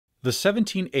The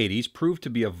 1780s proved to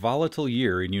be a volatile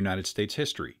year in United States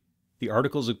history. The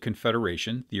Articles of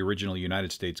Confederation, the original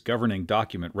United States governing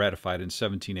document ratified in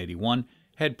 1781,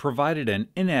 had provided an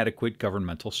inadequate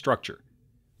governmental structure.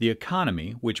 The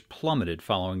economy, which plummeted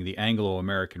following the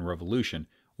Anglo-American Revolution,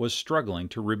 was struggling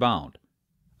to rebound.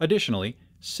 Additionally,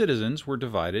 citizens were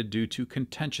divided due to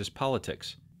contentious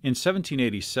politics. In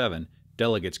 1787,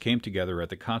 delegates came together at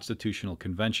the Constitutional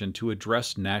Convention to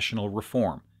address national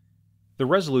reform. The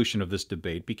resolution of this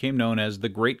debate became known as the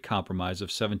Great Compromise of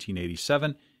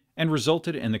 1787 and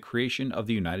resulted in the creation of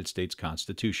the United States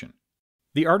Constitution.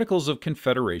 The Articles of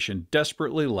Confederation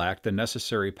desperately lacked the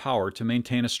necessary power to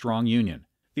maintain a strong union.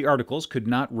 The Articles could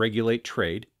not regulate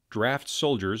trade, draft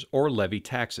soldiers, or levy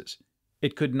taxes.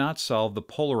 It could not solve the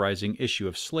polarizing issue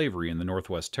of slavery in the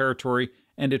Northwest Territory,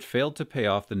 and it failed to pay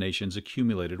off the nation's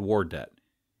accumulated war debt.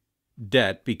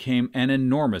 Debt became an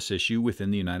enormous issue within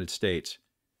the United States.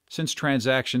 Since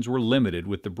transactions were limited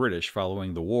with the British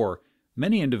following the war,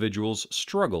 many individuals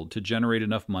struggled to generate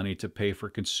enough money to pay for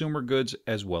consumer goods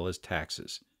as well as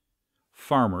taxes.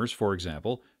 Farmers, for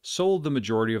example, sold the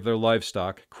majority of their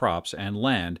livestock, crops, and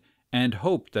land and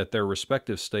hoped that their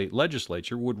respective state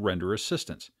legislature would render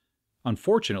assistance.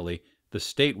 Unfortunately, the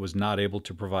state was not able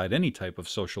to provide any type of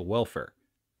social welfare.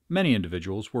 Many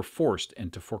individuals were forced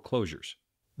into foreclosures.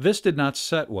 This did not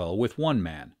set well with one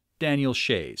man, Daniel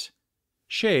Shays.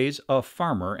 Shays, a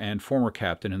farmer and former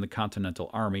captain in the Continental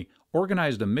Army,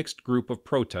 organized a mixed group of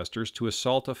protesters to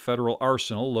assault a federal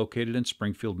arsenal located in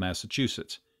Springfield,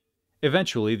 Massachusetts.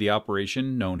 Eventually, the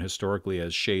operation, known historically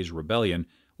as Shays' Rebellion,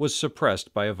 was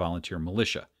suppressed by a volunteer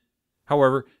militia.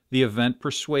 However, the event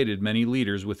persuaded many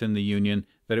leaders within the Union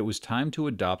that it was time to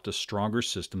adopt a stronger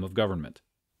system of government.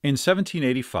 In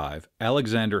 1785,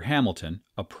 Alexander Hamilton,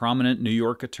 a prominent New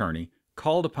York attorney,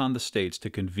 called upon the states to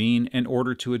convene in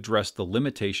order to address the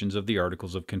limitations of the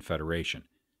Articles of Confederation.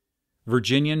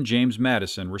 Virginian James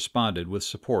Madison responded with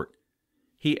support.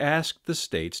 He asked the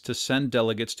states to send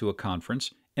delegates to a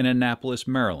conference in Annapolis,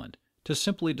 Maryland, to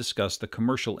simply discuss the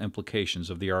commercial implications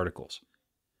of the Articles.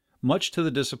 Much to the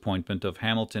disappointment of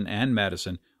Hamilton and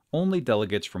Madison, only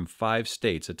delegates from 5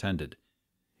 states attended.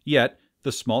 Yet,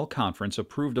 the small conference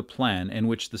approved a plan in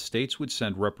which the states would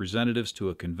send representatives to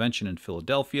a convention in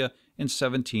Philadelphia in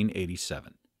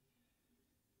 1787.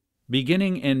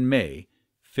 Beginning in May,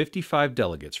 55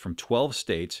 delegates from 12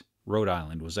 states, Rhode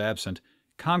Island was absent,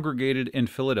 congregated in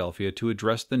Philadelphia to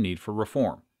address the need for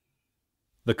reform.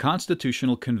 The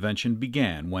Constitutional Convention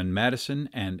began when Madison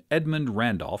and Edmund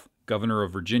Randolph, governor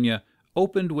of Virginia,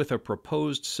 opened with a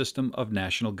proposed system of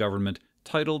national government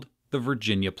titled the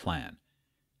Virginia Plan.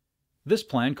 This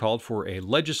plan called for a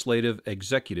legislative,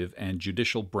 executive, and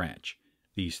judicial branch.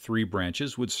 These 3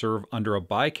 branches would serve under a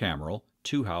bicameral,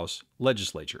 2-house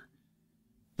legislature.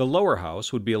 The lower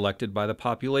house would be elected by the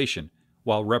population,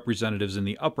 while representatives in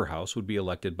the upper house would be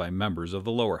elected by members of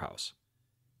the lower house.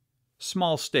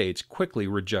 Small states quickly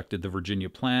rejected the Virginia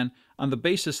Plan on the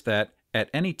basis that, at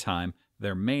any time,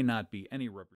 there may not be any representation.